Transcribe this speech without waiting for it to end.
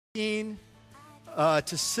15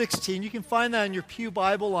 to 16. You can find that in your Pew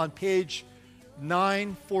Bible on page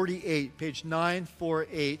 948, page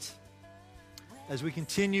 948, as we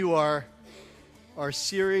continue our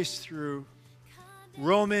series through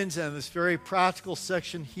Romans and this very practical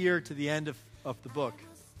section here to the end of the book.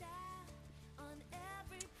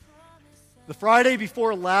 The Friday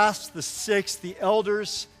before last, the 6th, the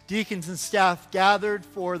elders, deacons, and staff gathered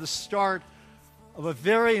for the start of a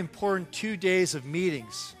very important 2 days of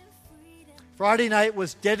meetings. Friday night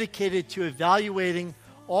was dedicated to evaluating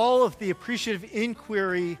all of the appreciative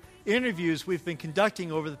inquiry interviews we've been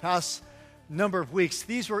conducting over the past number of weeks.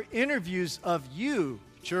 These were interviews of you,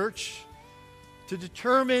 church, to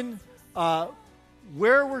determine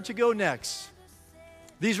where we're to go next.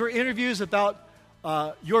 These were interviews about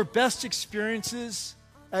your best experiences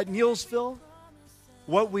at Neelsville,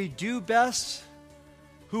 what we do best,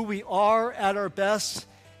 who we are at our best,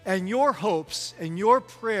 and your hopes and your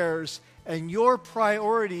prayers and your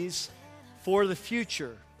priorities for the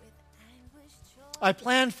future. I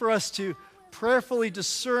planned for us to prayerfully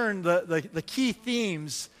discern the key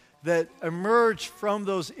themes that emerge from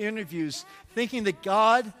those interviews, thinking that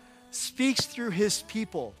God speaks through His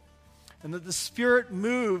people and that the Spirit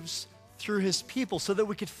moves through His people so that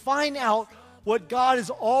we could find out what God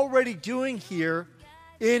is already doing here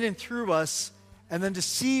in and through us, and then to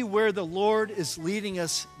see where the Lord is leading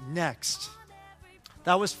us next.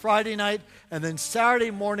 That was Friday night, and then Saturday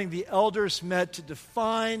morning, the elders met to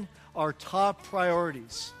define our top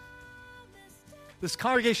priorities. This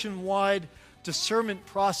congregation-wide discernment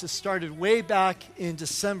process started way back in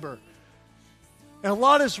December, and a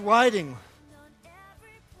lot is riding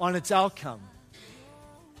on its outcome.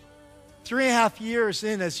 3.5 years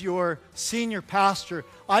in as your senior pastor,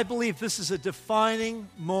 I believe this is a defining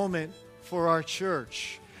moment for our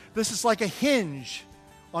church. This is like a hinge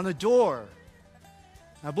on a door.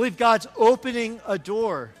 I believe God's opening a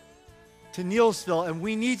door to Neelsville, and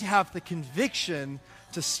we need to have the conviction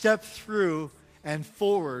to step through and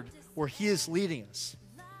forward where He is leading us.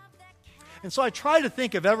 And so I try to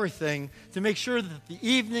think of everything to make sure that the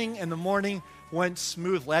evening and the morning went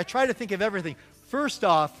smoothly. I try to think of everything. First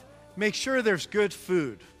off, make sure there's good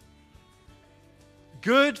food.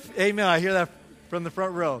 Amen, I hear that from the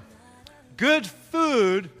front row. Good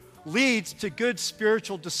food leads to good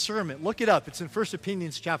spiritual discernment. Look it up. It's in 1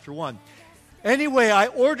 Opinions chapter 1. Anyway, I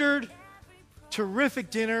ordered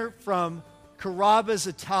terrific dinner from Carrabba's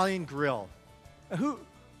Italian Grill. Who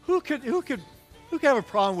could have a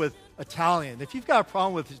problem with Italian? If you've got a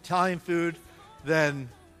problem with Italian food, then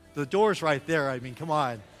the door's right there. I mean, come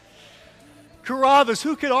on. Carrabba's,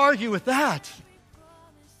 who could argue with that?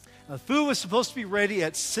 Now, the food was supposed to be ready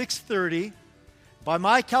at 6:30. By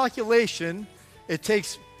my calculation, it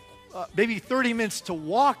takes maybe 30 minutes to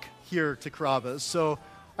walk here to Carrabba's, so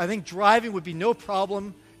I think driving would be no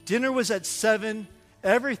problem. Dinner was at 7.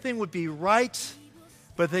 Everything would be right,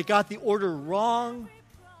 but they got the order wrong,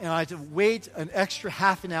 and I had to wait an extra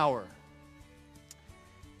half an hour.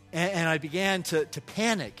 And I began to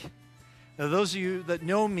panic. Now, those of you that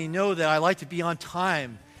know me know that I like to be on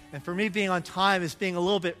time, and for me, being on time is being a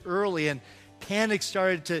little bit early, and panic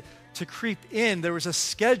started to creep in. There was a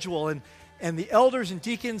schedule, and the elders and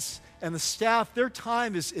deacons and the staff, their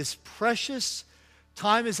time is precious.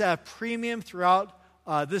 Time is at a premium throughout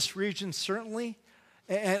this region, certainly.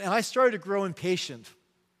 And I started to grow impatient.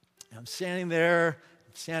 I'm standing there,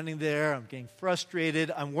 I'm getting frustrated.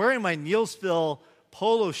 I'm wearing my Neelsville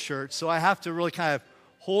polo shirt, so I have to really kind of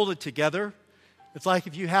hold it together. It's like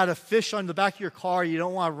if you had a fish on the back of your car, you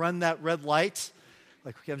don't want to run that red light.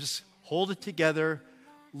 Like, okay, I'm just hold it together.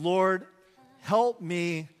 Lord, help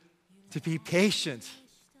me to be patient.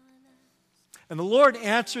 And the Lord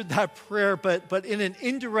answered that prayer, but in an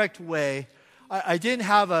indirect way. I didn't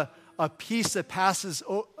have a peace that passes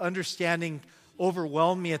understanding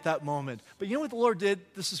overwhelm me at that moment. But you know what the Lord did?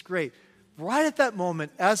 This is great. Right at that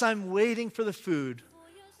moment, as I'm waiting for the food,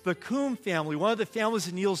 the Coombe family, one of the families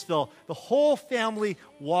in Neelsville, the whole family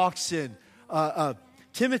walks in.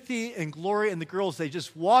 Timothy and Gloria and the girls, they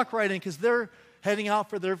just walk right in because they're heading out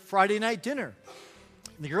for their Friday night dinner.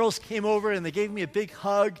 And the girls came over and they gave me a big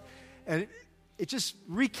hug, and it just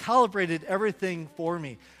recalibrated everything for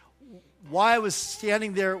me. Why I was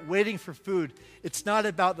standing there waiting for food, it's not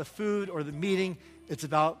about the food or the meeting, it's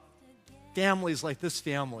about families like this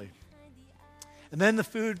family. And then the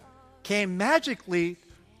food came magically.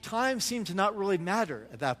 Time seemed to not really matter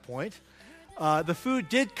at that point. The food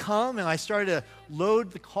did come, and I started to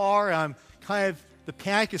load the car. The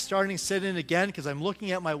panic is starting to set in again because I'm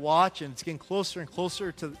looking at my watch, and it's getting closer and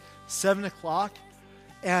closer to 7 o'clock.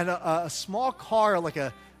 And a small car, like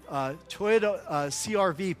a Toyota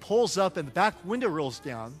CRV pulls up and the back window rolls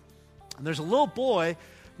down. And there's a little boy,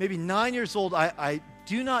 maybe 9 years old. I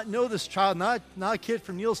do not know this child, not a kid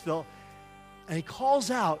from Neilsville. And he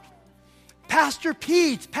calls out, Pastor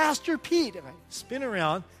Pete, Pastor Pete. And I spin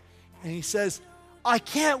around and he says, I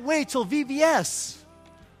can't wait till VBS.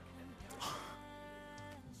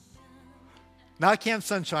 Not Camp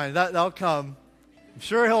Sunshine. That'll come. I'm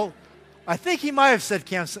sure I think he might have said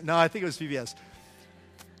Camp Sunshine. No, I think it was VBS.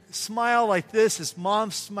 Smile like this, his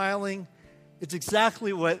mom's smiling. It's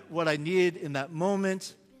exactly what I needed in that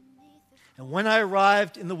moment. And when I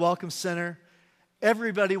arrived in the Welcome Center,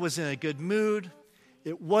 everybody was in a good mood.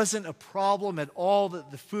 It wasn't a problem at all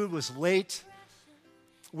that the food was late.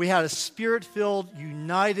 We had a spirit-filled,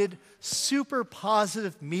 united, super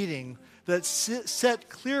positive meeting that set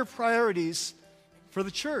clear priorities for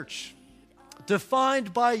the church,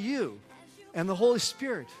 defined by you and the Holy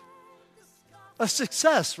Spirit. A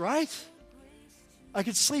success, right? I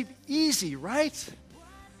could sleep easy, right?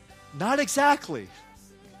 Not exactly.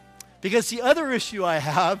 Because the other issue I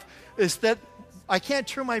have is that I can't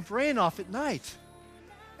turn my brain off at night.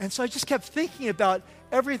 And so I just kept thinking about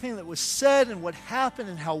everything that was said and what happened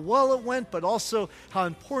and how well it went, but also how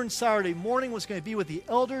important Saturday morning was going to be with the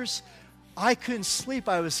elders. I couldn't sleep.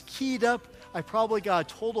 I was keyed up. I probably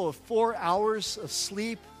got a total of 4 hours of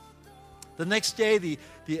sleep. The next day,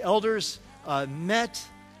 the elders met,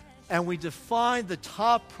 and we defined the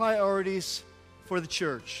top priorities for the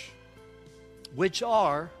church, which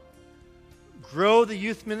are grow the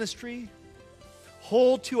youth ministry,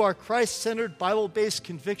 hold to our Christ-centered, Bible-based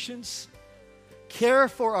convictions, care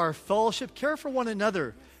for our fellowship, care for one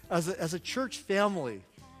another as a church family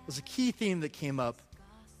was a key theme that came up,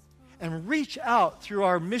 and reach out through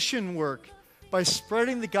our mission work by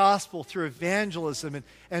spreading the gospel through evangelism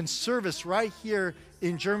and service right here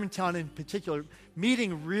in Germantown in particular,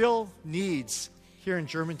 meeting real needs here in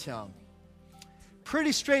Germantown.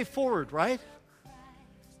 Pretty straightforward, right?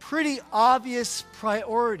 Pretty obvious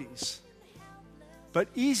priorities, but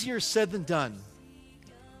easier said than done.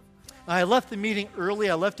 I left the meeting early.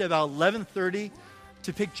 I left at about 11:30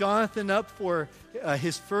 to pick Jonathan up for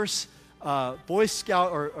his first Boy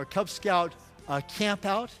Scout or Cub Scout camp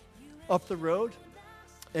out up the road.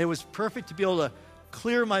 It was perfect to be able to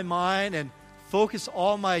clear my mind and focus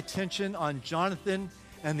all my attention on Jonathan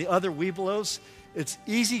and the other Webelos. It's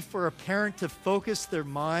easy for a parent to focus their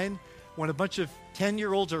mind when a bunch of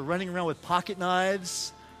 10-year-olds are running around with pocket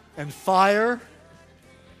knives and fire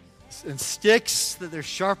and sticks that they're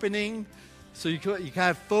sharpening. So you kind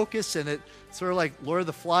of focus, and it's sort of like Lord of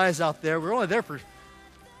the Flies out there. We're only there for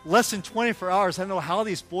less than 24 hours. I don't know how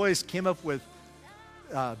these boys came up with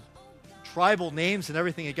tribal names and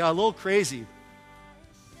everything. It got a little crazy.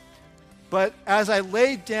 But as I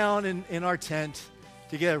laid down in our tent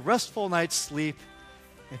to get a restful night's sleep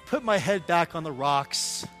and put my head back on the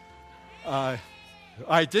rocks,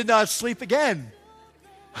 I did not sleep again.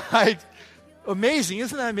 Amazing,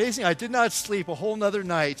 isn't that amazing? I did not sleep a whole nother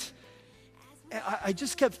night. I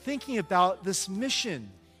just kept thinking about this mission,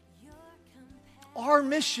 our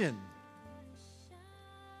mission.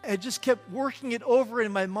 I just kept working it over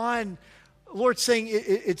in my mind. Lord saying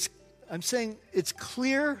I'm saying it's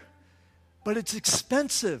clear, but it's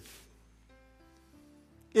expensive.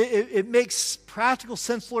 It makes practical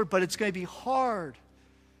sense, Lord, but it's going to be hard.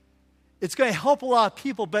 It's going to help a lot of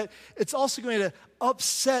people, but it's also going to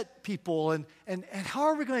upset people. And how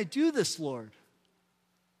are we going to do this, Lord?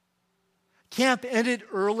 Camp ended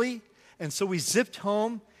early, and so we zipped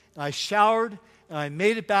home. And I showered, and I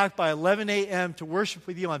made it back by 11 a.m. to worship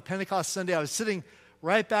with you on Pentecost Sunday. I was sitting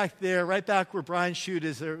right back there, right back where Brian Shute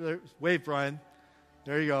is. There, wave, Brian.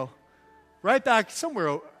 There you go. Right back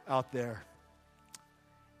somewhere out there.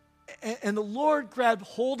 And the Lord grabbed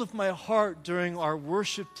hold of my heart during our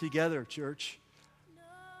worship together, church.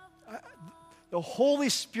 The Holy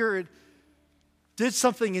Spirit did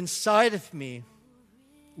something inside of me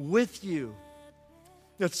with you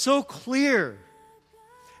that's so clear.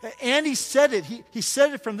 Andy said it. He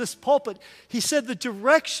said it from this pulpit. He said the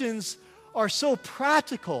directions are so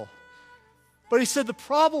practical. But he said the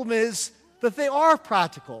problem is that they are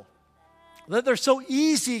practical, that they're so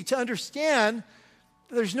easy to understand.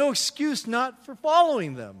 There's no excuse not for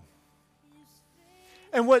following them.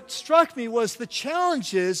 And what struck me was the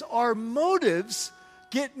challenge is our motives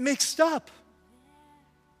get mixed up.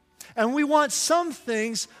 And we want some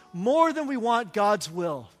things more than we want God's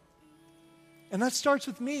will. And that starts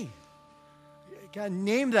with me. God,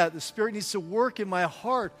 name that. The Spirit needs to work in my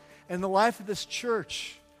heart and the life of this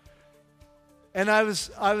church. And I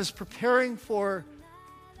was preparing for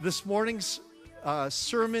this morning's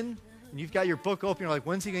sermon And you've got your book open. You're like,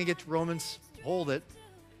 when's he going to get to Romans? Hold it.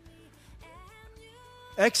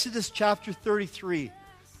 Exodus chapter 33,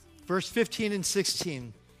 verse 15 and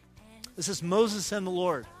 16. This is Moses and the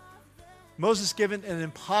Lord. Moses given an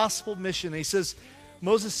impossible mission. He says,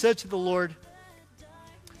 Moses said to the Lord,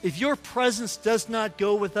 if your presence does not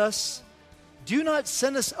go with us, do not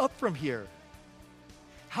send us up from here.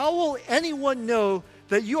 How will anyone know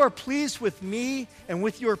that you are pleased with me and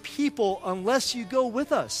with your people unless you go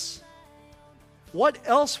with us? What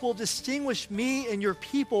else will distinguish me and your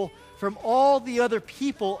people from all the other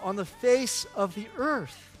people on the face of the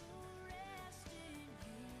earth?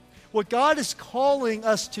 What God is calling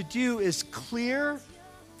us to do is clear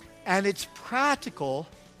and it's practical,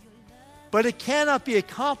 but it cannot be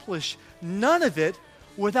accomplished, none of it,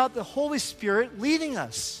 without the Holy Spirit leading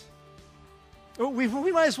us. We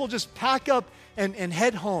might as well just pack up and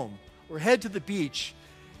head home or head to the beach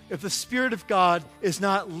if the Spirit of God is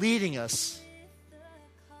not leading us.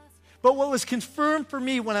 But what was confirmed for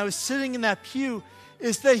me when I was sitting in that pew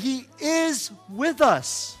is that He is with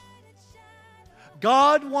us.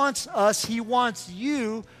 God wants us, He wants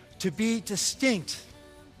you to be distinct.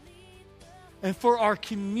 And for our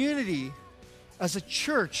community as a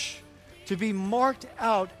church to be marked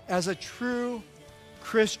out as a true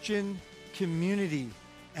Christian community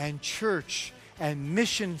and church and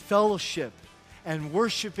mission fellowship and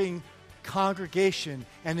worshiping congregation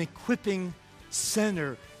and equipping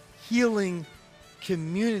center, healing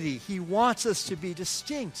community. He wants us to be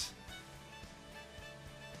distinct.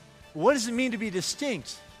 What does it mean to be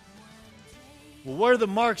distinct? Well, what are the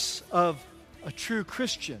marks of a true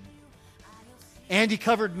Christian? Andy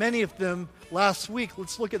covered many of them last week.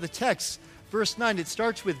 Let's look at the text. Verse 9, it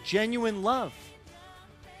starts with genuine love.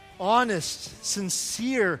 Honest,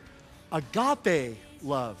 sincere, agape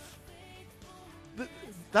love.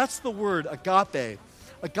 That's the word, agape.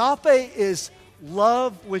 Agape is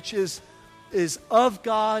love which is of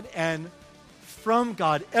God and from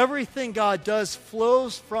God. Everything God does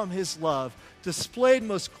flows from His love, displayed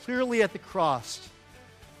most clearly at the cross.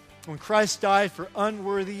 When Christ died for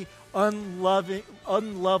unworthy,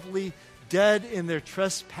 unlovely, dead in their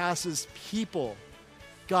trespasses people,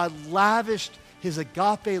 God lavished His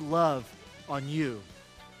agape love on you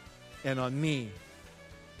and on me.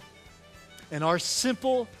 And our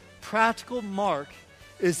simple, practical mark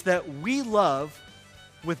is that we love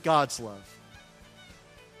with God's love.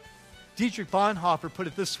 Dietrich Bonhoeffer put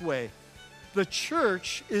it this way: the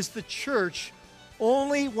church is the church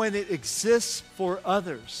only when it exists for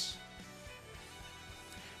others.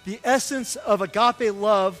 The essence of agape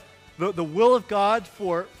love, the will of God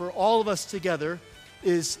for all of us together,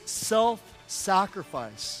 is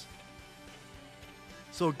self-sacrifice.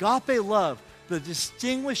 So agape love, the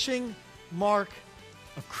distinguishing mark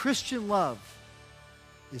of Christian love,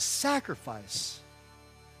 is sacrifice.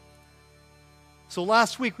 So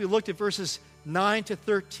last week we looked at verses 9 to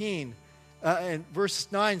 13, and verse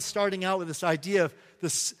 9 starting out with this idea of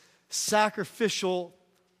this sacrificial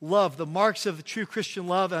love, the marks of the true Christian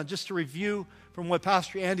love. And just to review from what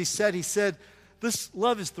Pastor Andy said, he said, this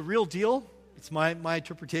love is the real deal. It's my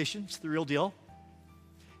interpretation. It's the real deal.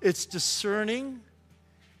 It's discerning.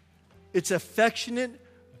 It's affectionate,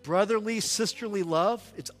 brotherly, sisterly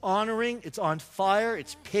love. It's honoring. It's on fire.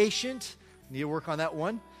 It's patient. Need to work on that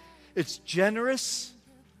one. It's generous.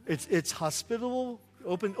 It's hospitable.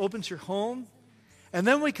 Opens your home. And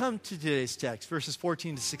then we come to today's text, verses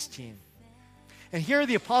 14 to 16. And here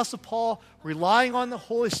the Apostle Paul, relying on the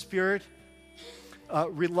Holy Spirit,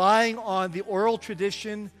 relying on the oral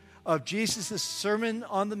tradition of Jesus' Sermon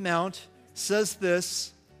on the Mount, says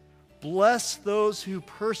this: bless those who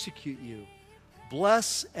persecute you.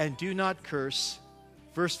 Bless and do not curse.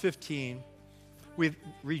 Verse 15, we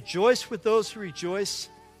rejoice with those who rejoice,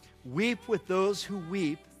 weep with those who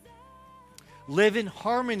weep, live in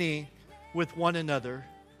harmony with one another.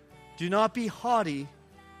 Do not be haughty,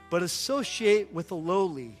 but associate with the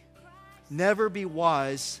lowly. Never be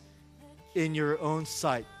wise in your own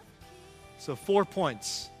sight. So 4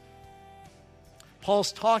 points.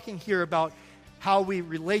 Paul's talking here about how we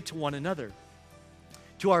relate to one another,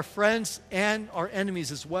 to our friends and our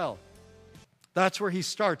enemies as well. That's where he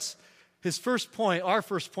starts. His first point, our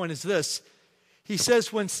first point, is this. He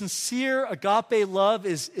says when sincere agape love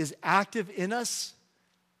is active in us,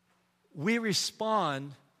 we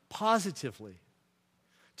respond positively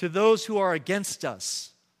to those who are against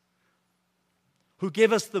us, who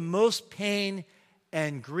give us the most pain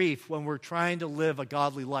and grief when we're trying to live a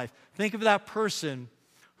godly life. Think of that person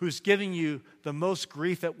who's giving you the most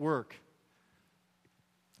grief at work.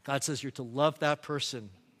 God says you're to love that person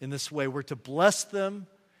in this way. We're to bless them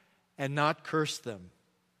and not curse them.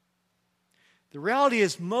 The reality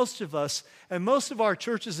is most of us and most of our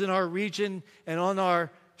churches in our region and on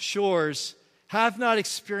our shores have not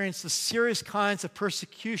experienced the serious kinds of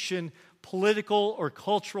persecution, political or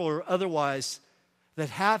cultural or otherwise, that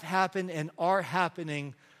have happened and are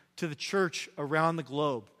happening to the church around the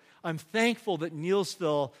globe. I'm thankful that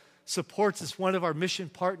Neelsville supports as one of our mission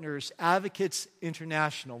partners, Advocates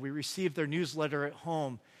International. We received their newsletter at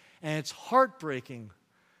home, and it's heartbreaking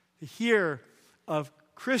to hear of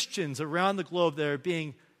Christians around the globe that are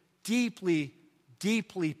being deeply,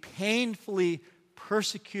 deeply, painfully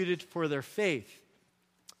persecuted for their faith.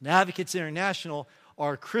 And Advocates International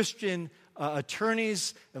are Christian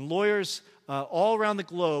attorneys and lawyers all around the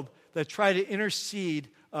globe that try to intercede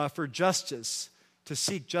for justice, to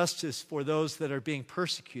seek justice for those that are being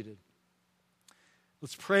persecuted.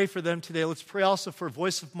 Let's pray for them today. Let's pray also for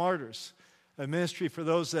Voice of Martyrs, a ministry for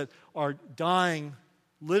those that are dying,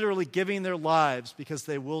 literally giving their lives because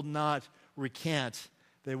they will not recant.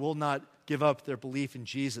 They will not give up their belief in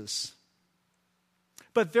Jesus.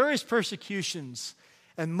 But various persecutions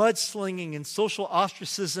and mudslinging and social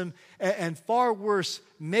ostracism and far worse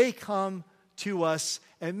may come to us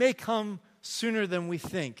and may come sooner than we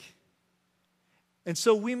think. And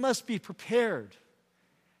so we must be prepared.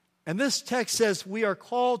 And this text says we are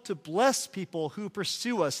called to bless people who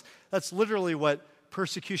pursue us. That's literally what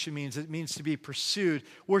persecution means. It means to be pursued.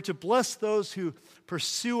 We're to bless those who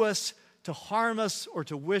pursue us, to harm us, or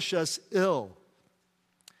to wish us ill.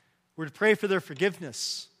 We're to pray for their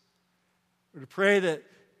forgiveness. We're to pray that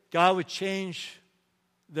God would change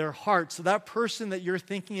their heart. So that person that you're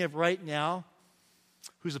thinking of right now,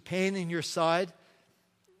 who's a pain in your side,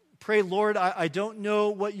 pray, Lord, I don't know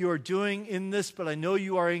what you are doing in this, but I know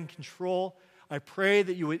you are in control. I pray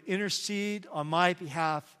that you would intercede on my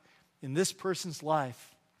behalf in this person's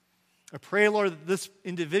life. I pray, Lord, that this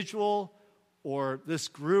individual or this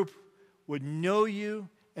group would know you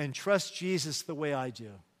and trust Jesus the way I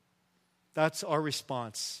do. That's our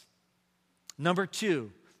response. Number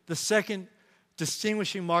 2, the second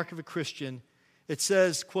distinguishing mark of a Christian, it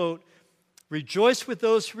says, quote, rejoice with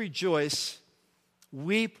those who rejoice,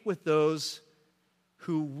 weep with those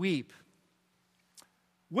who weep.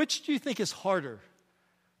 Which do you think is harder?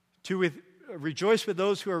 To rejoice with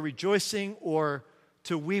those who are rejoicing or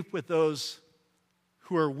to weep with those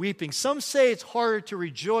who are weeping? Some say it's harder to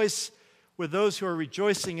rejoice with those who are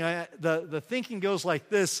rejoicing. The thinking goes like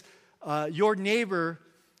this. Your neighbor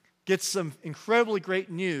gets some incredibly great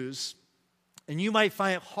news, and you might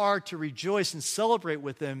find it hard to rejoice and celebrate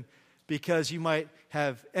with them because you might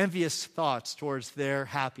have envious thoughts towards their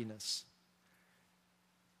happiness.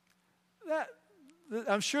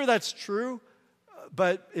 I'm sure that's true,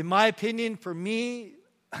 but in my opinion, for me,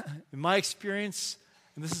 in my experience,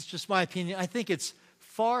 and this is just my opinion, I think it's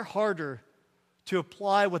far harder to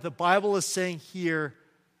apply what the Bible is saying here,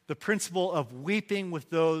 the principle of weeping with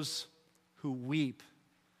those who weep,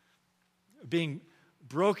 being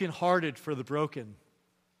brokenhearted for the broken.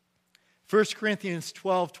 1 Corinthians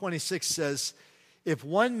 12:26 says, if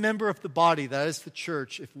one member of the body, that is the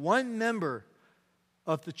church, if one member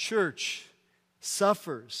of the church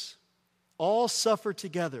suffers, all suffer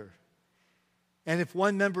together. And if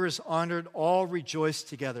one member is honored, all rejoice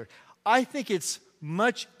together. I think it's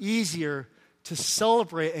much easier to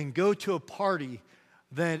celebrate and go to a party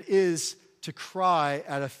than it is to cry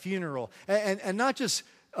at a funeral. And not just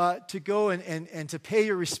to go and to pay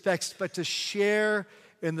your respects, but to share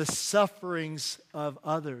in the sufferings of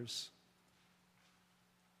others.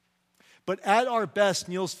 But at our best,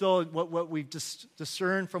 Neelsville, what we've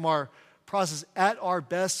discerned from our process, at our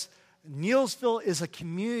best, Neelsville is a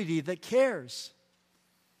community that cares.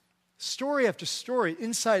 Story after story,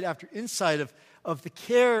 insight after insight of the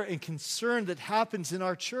care and concern that happens in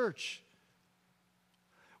our church.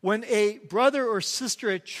 When a brother or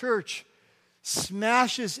sister at church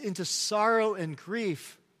smashes into sorrow and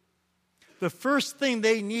grief, the first thing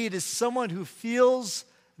they need is someone who feels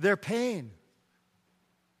their pain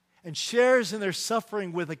and shares in their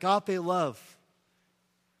suffering with agape love.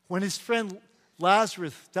 When his friend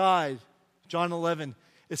Lazarus died, John 11,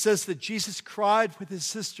 it says that Jesus cried with his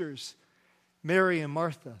sisters, Mary and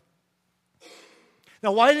Martha.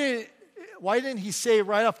 Now, why didn't he say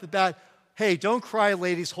right off the bat, hey, don't cry,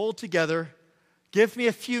 ladies, hold together, give me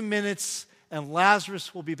a few minutes, and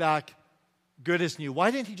Lazarus will be back good as new?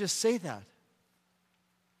 Why didn't he just say that?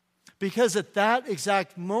 Because at that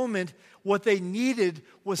exact moment, what they needed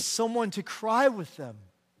was someone to cry with them.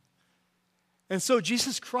 And so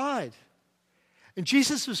Jesus cried. And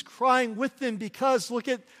Jesus was crying with them because, look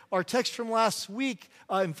at our text from last week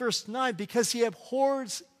in verse 9, because he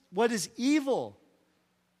abhors what is evil.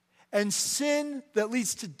 And sin that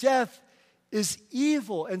leads to death is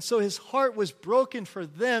evil. And so his heart was broken for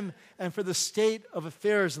them and for the state of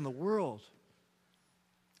affairs in the world.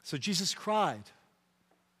 So Jesus cried.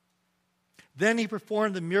 Then he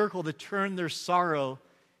performed the miracle that turned their sorrow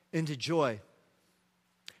into joy.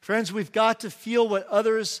 Friends, we've got to feel what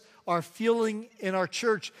others are feeling in our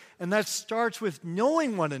church, and that starts with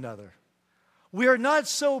knowing one another. We are not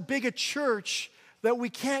so big a church that we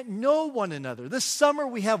can't know one another. This summer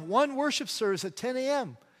we have one worship service at 10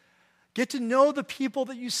 a.m. Get to know the people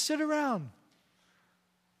that you sit around.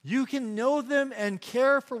 You can know them and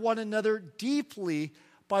care for one another deeply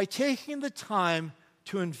by taking the time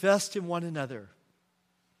to invest in one another.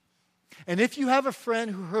 And if you have a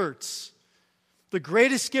friend who hurts, the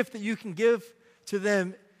greatest gift that you can give to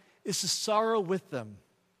them is to sorrow with them.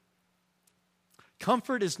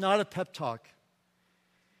 Comfort is not a pep talk.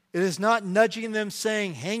 It is not nudging them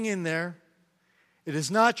saying, hang in there. It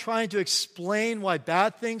is not trying to explain why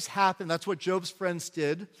bad things happen. That's what Job's friends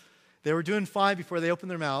did. They were doing fine before they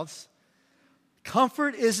opened their mouths.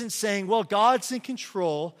 Comfort isn't saying, well, God's in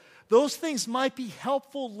control. Those things might be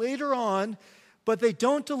helpful later on, but they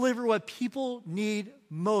don't deliver what people need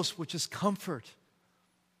most, which is comfort.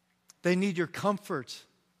 They need your comfort.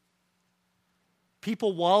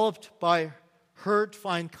 People walloped by hurt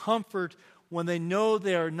find comfort when they know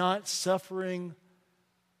they are not suffering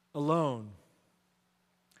alone.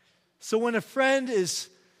 So when a friend is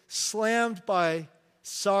slammed by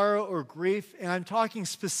sorrow or grief, and I'm talking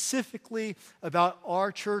specifically about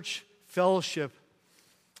our church fellowship,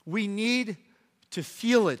 we need to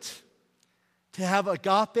feel it, to have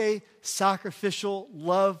agape, sacrificial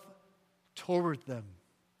love toward them.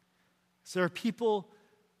 So there are people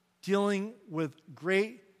dealing with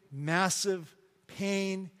great, massive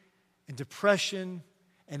pain and depression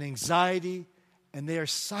and anxiety, and they are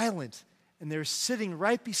silent, and they're sitting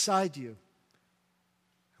right beside you.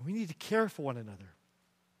 And we need to care for one another.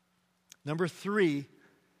 Number 3,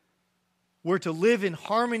 we're to live in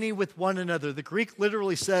harmony with one another. The Greek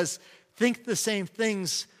literally says, think the same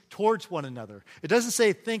things towards one another. It doesn't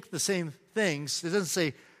say think the same things. It doesn't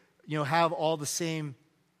say, have all the same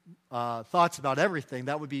thoughts about everything.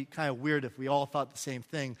 That would be kind of weird if we all thought the same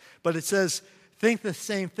thing. But it says, think the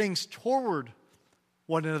same things toward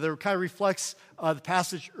one another. It kind of reflects the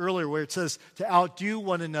passage earlier where it says to outdo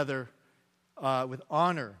one another with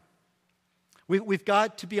honor. We've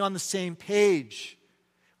got to be on the same page.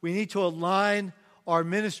 We need to align our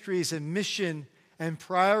ministries and mission and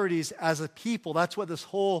priorities as a people. That's what this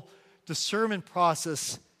whole discernment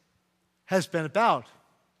process has been about.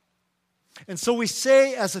 And so we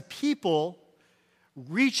say as a people,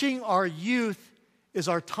 reaching our youth is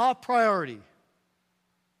our top priority.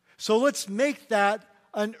 So let's make that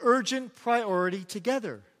an urgent priority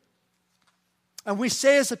together. And we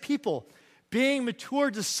say as a people, being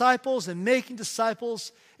mature disciples and making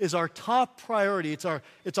disciples is our top priority. It's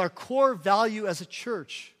our core value as a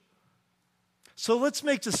church. So let's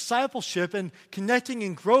make discipleship and connecting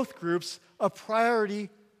in growth groups a priority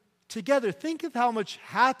together. Think of how much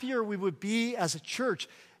happier we would be as a church,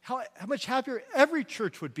 how much happier every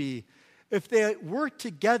church would be if they worked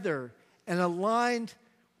together and aligned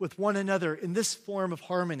with one another in this form of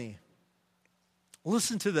harmony.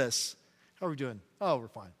 Listen to this. How are we doing? Oh, we're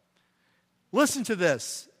fine. Listen to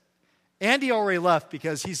this. Andy already left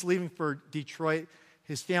because he's leaving for Detroit.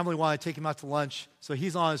 His family wanted to take him out to lunch, so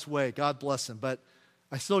he's on his way. God bless him. But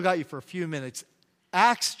I still got you for a few minutes.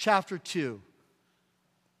 Acts chapter 2.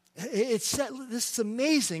 This is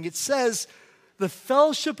amazing. It says, the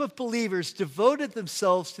fellowship of believers devoted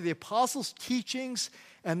themselves to the apostles' teachings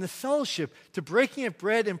and the fellowship, to breaking of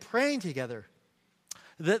bread and praying together.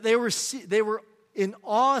 That they were in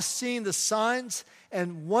awe seeing the signs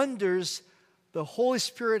and wonders the Holy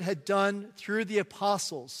Spirit had done through the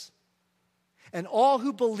apostles. And all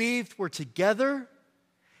who believed were together,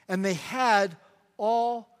 and they had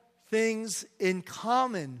all things in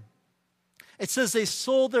common. It says they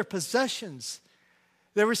sold their possessions.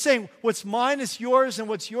 They were saying, what's mine is yours, and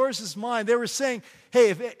what's yours is mine. They were saying,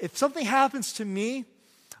 hey, if something happens to me,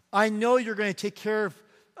 I know you're going to take care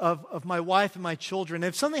of my wife and my children.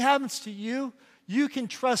 If something happens to you, you can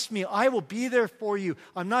trust me. I will be there for you.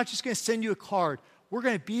 I'm not just going to send you a card. We're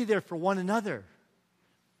going to be there for one another.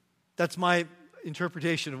 That's my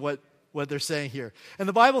interpretation of what they're saying here. And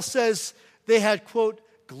the Bible says they had, quote,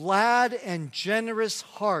 glad and generous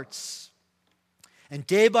hearts. And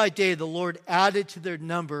day by day, the Lord added to their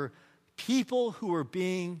number people who were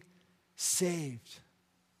being saved.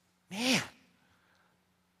 Man,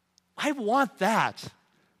 I want that.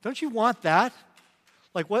 Don't you want that?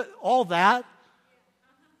 Like what? All that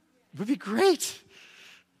would be great.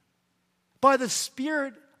 By the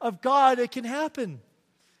Spirit, of God, it can happen.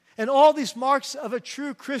 And all these marks of a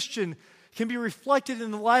true Christian can be reflected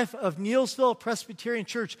in the life of Neilsville Presbyterian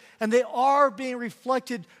Church, and they are being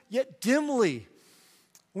reflected yet dimly.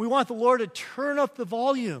 We want the Lord to turn up the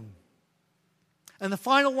volume. And the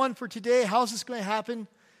final one for today, how's this going to happen?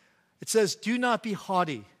 It says, do not be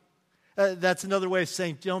haughty. That's another way of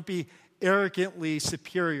saying don't be arrogantly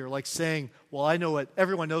superior, like saying, well,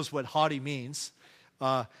 everyone knows what haughty means.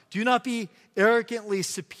 Do not be arrogantly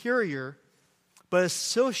superior, but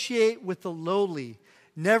associate with the lowly.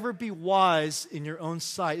 Never be wise in your own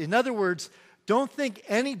sight. In other words, don't think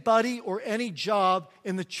anybody or any job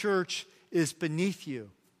in the church is beneath you.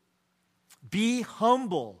 Be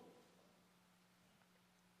humble.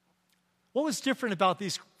 What was different about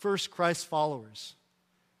these first Christ followers?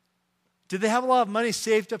 Did they have a lot of money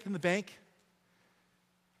saved up in the bank?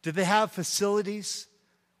 Did they have facilities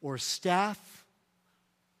or staff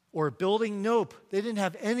or a building? Nope. They didn't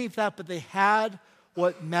have any of that, but they had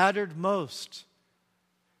what mattered most.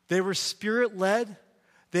 They were Spirit-led.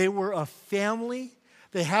 They were a family.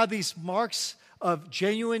 They had these marks of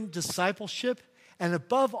genuine discipleship. And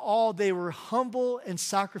above all, they were humble and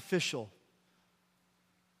sacrificial.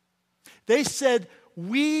 They said,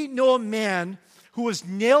 we know a man who was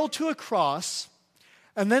nailed to a cross,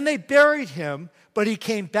 and then they buried him, but he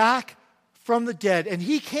came back from the dead. And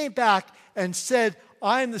he came back and said,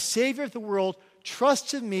 I am the Savior of the world.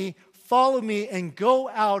 Trust in me, follow me, and go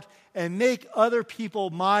out and make other people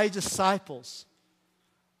my disciples.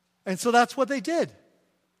 And so that's what they did.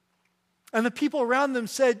 And the people around them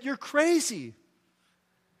said, you're crazy.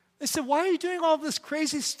 They said, why are you doing all this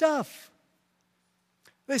crazy stuff?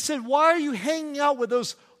 They said, why are you hanging out with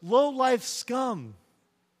those low-life scum?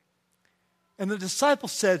 And the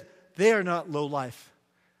disciples said, they are not low-life.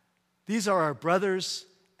 These are our brothers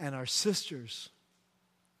and our sisters.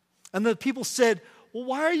 And the people said, well,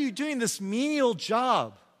 why are you doing this menial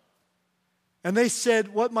job? And they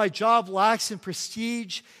said, what my job lacks in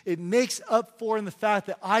prestige, it makes up for in the fact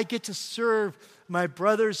that I get to serve my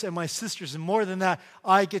brothers and my sisters. And more than that,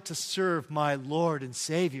 I get to serve my Lord and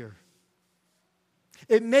Savior.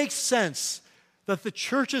 It makes sense that the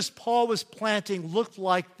churches Paul was planting looked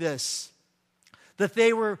like this, that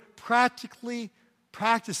they were practically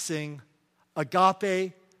practicing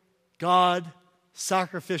agape, God,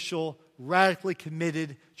 sacrificial, radically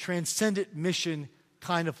committed, transcendent mission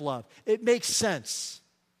kind of love. It makes sense.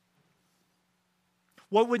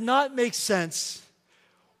 What would not make sense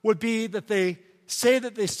would be that they say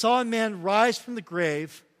that they saw a man rise from the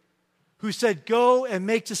grave who said, go and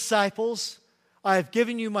make disciples. I have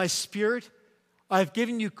given you my Spirit. I have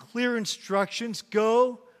given you clear instructions.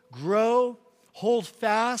 Go, grow, hold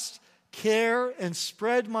fast, care, and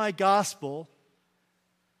spread my gospel.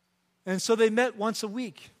 And so they met once a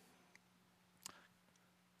week.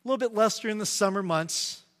 A little bit less during the summer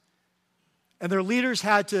months. And their leaders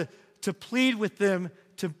had to plead with them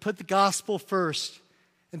to put the gospel first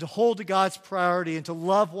and to hold to God's priority and to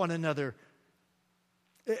love one another.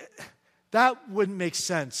 That wouldn't make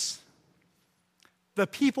sense. The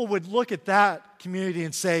people would look at that community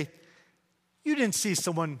and say, you didn't see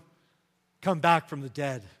someone come back from the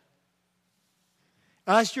dead.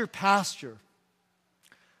 As your pastor,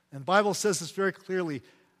 and the Bible says this very clearly,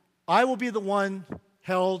 I will be the one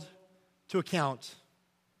held to account.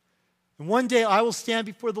 And one day I will stand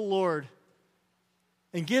before the Lord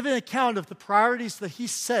and give an account of the priorities that He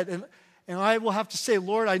set. And I will have to say,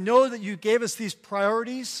 Lord, I know that you gave us these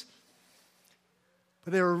priorities,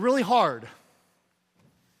 but they were really hard.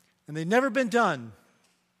 And they've never been done.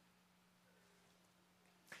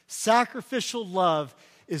 Sacrificial love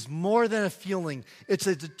is more than a feeling. It's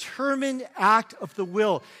a determined act of the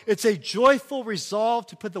will. It's a joyful resolve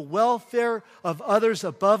to put the welfare of others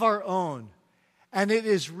above our own. And it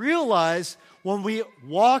is realized when we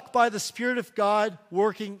walk by the Spirit of God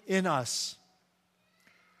working in us.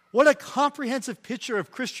 What a comprehensive picture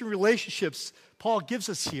of Christian relationships Paul gives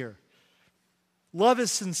us here. Love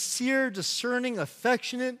is sincere, discerning,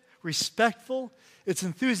 affectionate, respectful. It's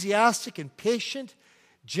enthusiastic and patient,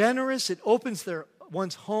 generous. It opens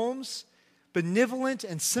one's homes, benevolent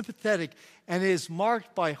and sympathetic, and it is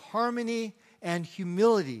marked by harmony and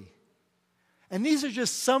humility. And these are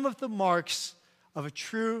just some of the marks of a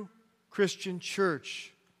true Christian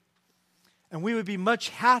church. And we would be much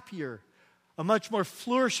happier, a much more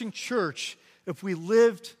flourishing church if we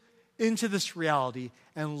lived into this reality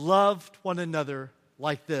and loved one another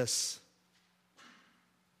like this.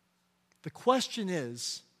 The question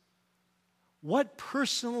is, what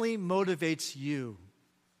personally motivates you?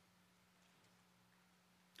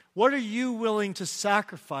 What are you willing to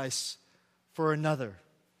sacrifice for another?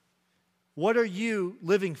 What are you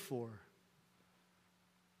living for?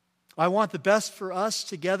 I want the best for us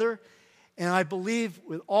together, and I believe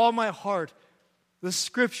with all my heart the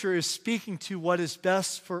Scripture is speaking to what is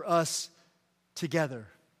best for us together.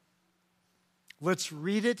 Let's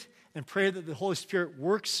read it and pray that the Holy Spirit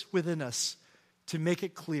works within us to make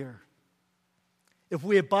it clear. If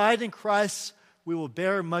we abide in Christ, we will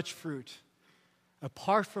bear much fruit.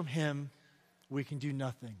 Apart from Him, we can do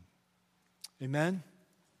nothing. Amen?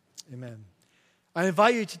 Amen. I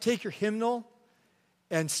invite you to take your hymnal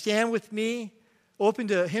and stand with me. Open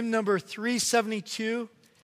to hymn number 372.